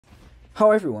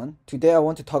Hi everyone, today I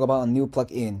want to talk about a new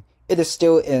plugin. It is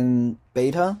still in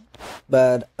beta,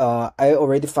 but I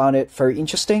already found it very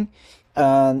interesting,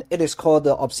 and it is called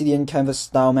the Obsidian Canvas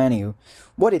Style Menu.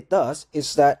 What it does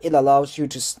is that it allows you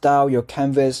to style your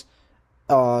canvas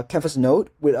node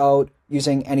without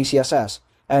using any CSS,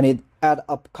 and it adds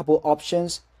a couple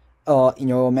options in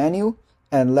your menu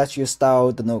and lets you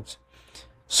style the nodes.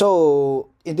 So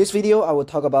in this video, I will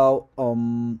talk about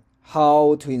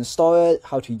how to install it,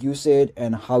 how to use it,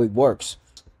 and how it works.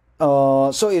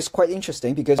 So it's quite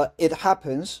interesting because it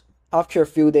happens after a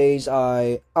few days.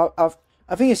 I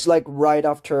think it's like right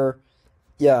after,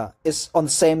 yeah, it's on the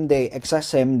same day, exact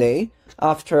same day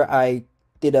after I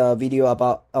did a video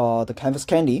about the Canvas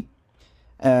Candy,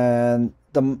 and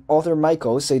the author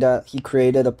Michael said that he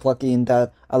created a plugin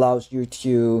that allows you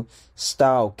to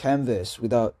style canvas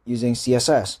without using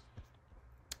CSS.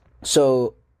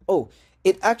 So,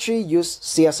 it actually uses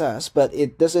CSS, but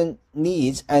it doesn't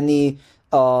need any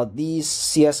these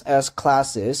CSS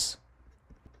classes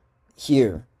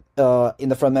here in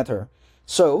the front matter.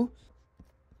 So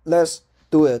let's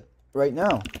do it right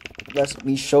now. Let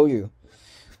me show you.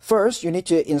 First, you need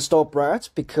to install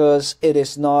Brett because it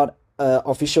is not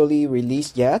officially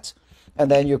released yet,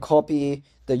 and then you copy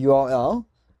the URL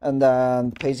and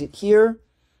then paste it here.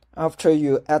 After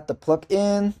you add the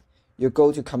plugin, you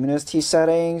go to community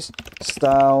settings,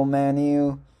 style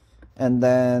menu, and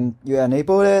then you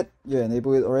enable it. You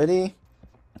enable it already,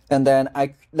 and then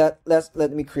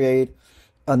let me create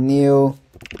a new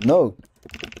node,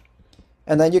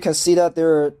 and then you can see that there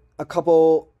are a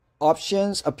couple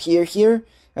options appear here,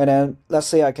 and then let's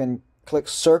say I can click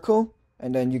circle,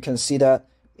 and then you can see that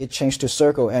it changed to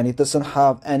circle, and it doesn't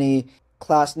have any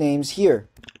class names here.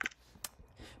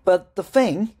 But the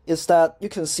thing is that you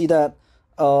can see that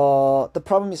the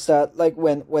problem is that like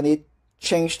when it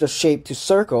changed the shape to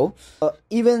circle,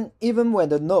 even when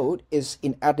the node is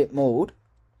in edit mode,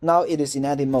 now it is in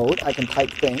edit mode, I can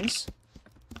type things,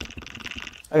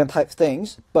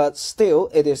 but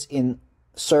still it is in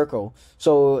circle.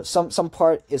 So some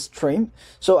part is trimmed.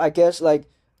 So I guess like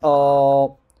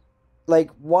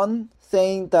one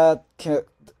thing that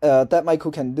that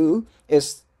Michael can do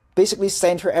is basically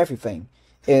center everything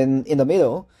in the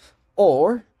middle,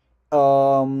 or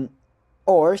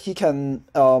he can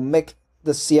make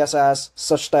the CSS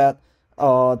such that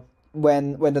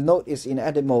when the node is in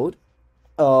edit mode,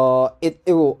 it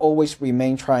will always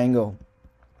remain triangle.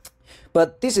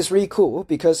 But this is really cool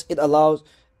because it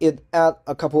add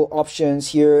a couple options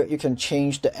here. You can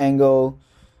change the angle.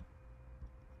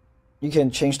 You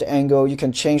can change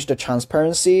the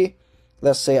transparency.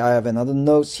 Let's say I have another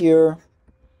node here.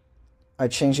 I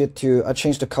change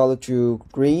the color to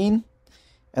green,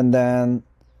 and then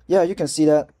yeah, you can see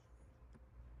that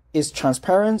it's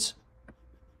transparent.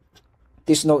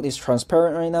 This node is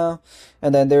transparent right now,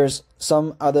 and then there's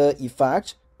some other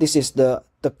effect. This is the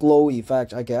glow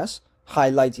effect, I guess,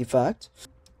 highlight effect.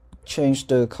 Change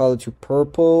the color to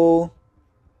purple.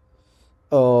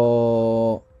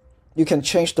 You can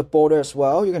change the border as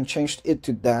well. You can change it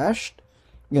to dashed.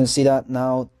 You can see that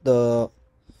now the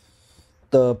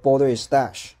border is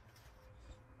dashed,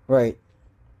 right?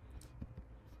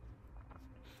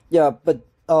 Yeah, but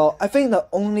I think the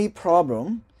only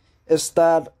problem is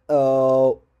that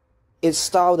it's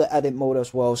styled the edit mode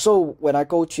as well. So when I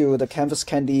go to the Canvas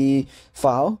Candy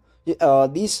file,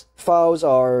 these files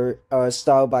are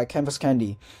styled by Canvas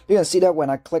Candy. You can see that when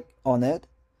I click on it,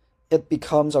 it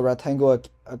becomes a rectangle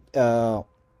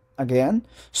again.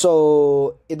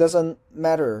 So it doesn't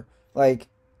matter,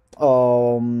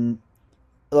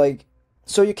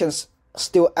 so you can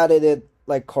still edit it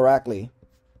like correctly.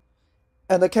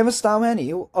 And the Canvas Style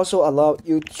Menu also allows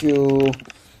you to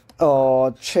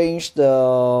change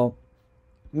the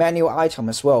menu item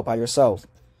as well by yourself.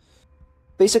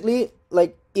 Basically,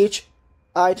 like each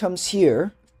items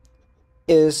here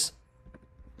is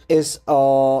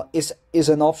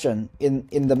an option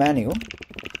in the menu.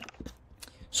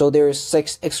 So there is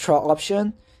 6 extra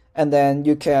options, and then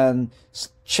you can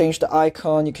change the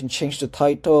icon, you can change the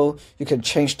title, you can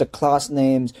change the class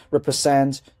names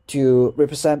represent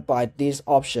by this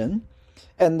option,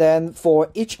 and then for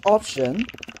each option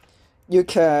you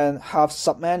can have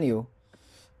submenu.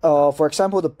 For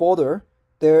example, the border,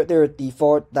 there are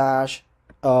default dash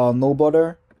no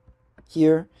border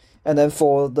here, and then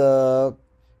for the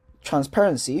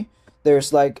transparency,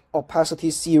 there's like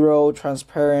opacity 0,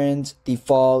 transparent,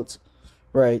 default,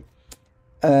 right?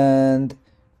 And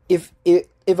if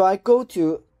I go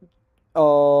to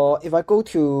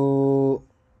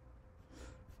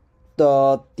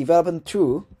the development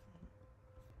tool,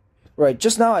 right?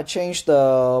 Just now I changed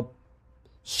the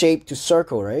shape to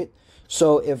circle, right?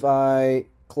 So if I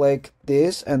click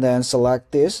this and then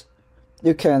select this,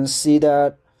 you can see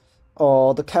that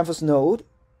the canvas node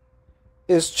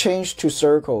is changed to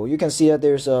circle. You can see that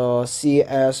there's a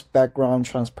CS background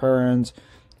transparent,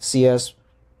 CS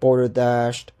border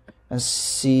dashed, and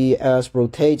CS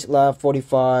rotate left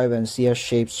 45, and CS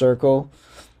shape circle.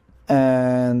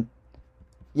 And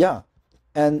yeah,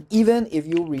 and even if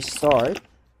you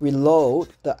reload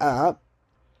the app,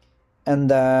 and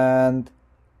then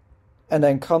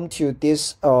come to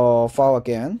this file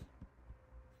again.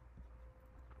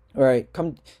 Right,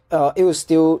 it will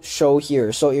still show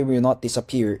here, so it will not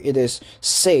disappear. It is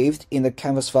saved in the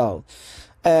canvas file.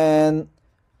 And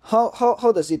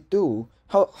how does it do?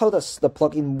 How does the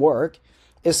plugin work?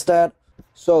 Is that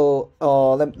so?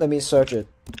 Let me search it.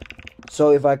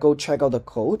 So if I go check out the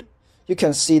code, you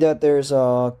can see that there's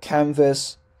a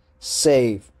canvas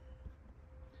save.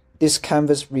 This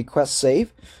canvas request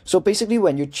save. So basically,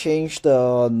 when you change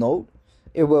the node,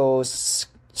 it will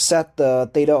set the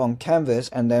data on canvas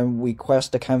and then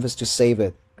request the canvas to save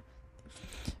it.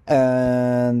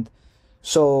 And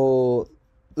so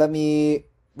let me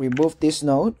remove this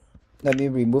node.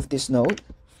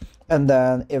 And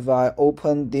then if I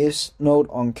open this node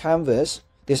on canvas,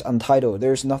 this untitled,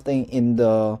 there's nothing in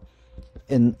the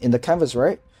canvas,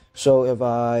 right? So if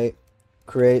I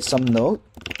create a node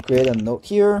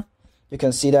here, you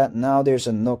can see that now there's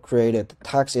a node created. The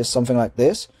text is something like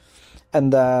this.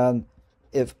 And then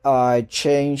if I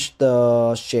change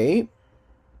the shape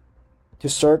to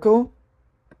circle,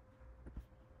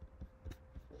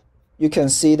 you can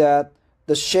see that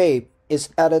the shape is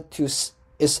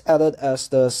added as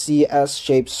the CS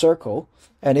shape circle,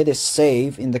 and it is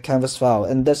saved in the canvas file.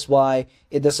 And that's why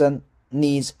it doesn't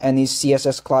need any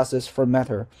CSS classes for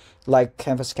Matter like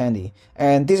Canvas Candy.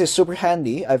 And this is super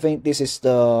handy. I think this is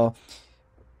the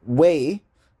way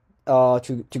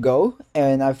to go.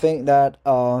 And I think that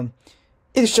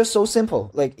it's just so simple.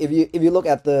 Like if you look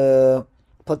at the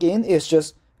plugin, it's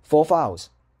just 4 files,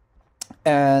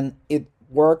 and it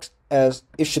works as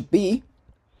it should be.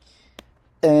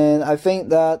 And I think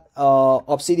that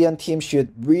Obsidian team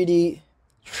should really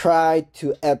try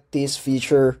to add this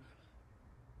feature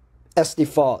as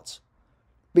default,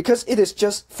 because it is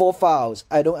just 4 files.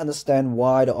 I don't understand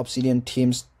why the Obsidian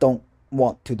teams don't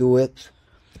want to do it.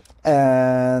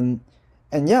 And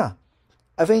yeah,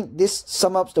 I think this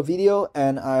sums up the video,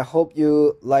 and I hope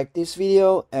you like this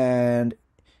video. And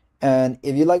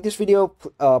if you like this video,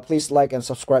 please like and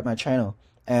subscribe my channel,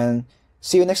 and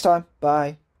see you next time.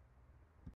 Bye.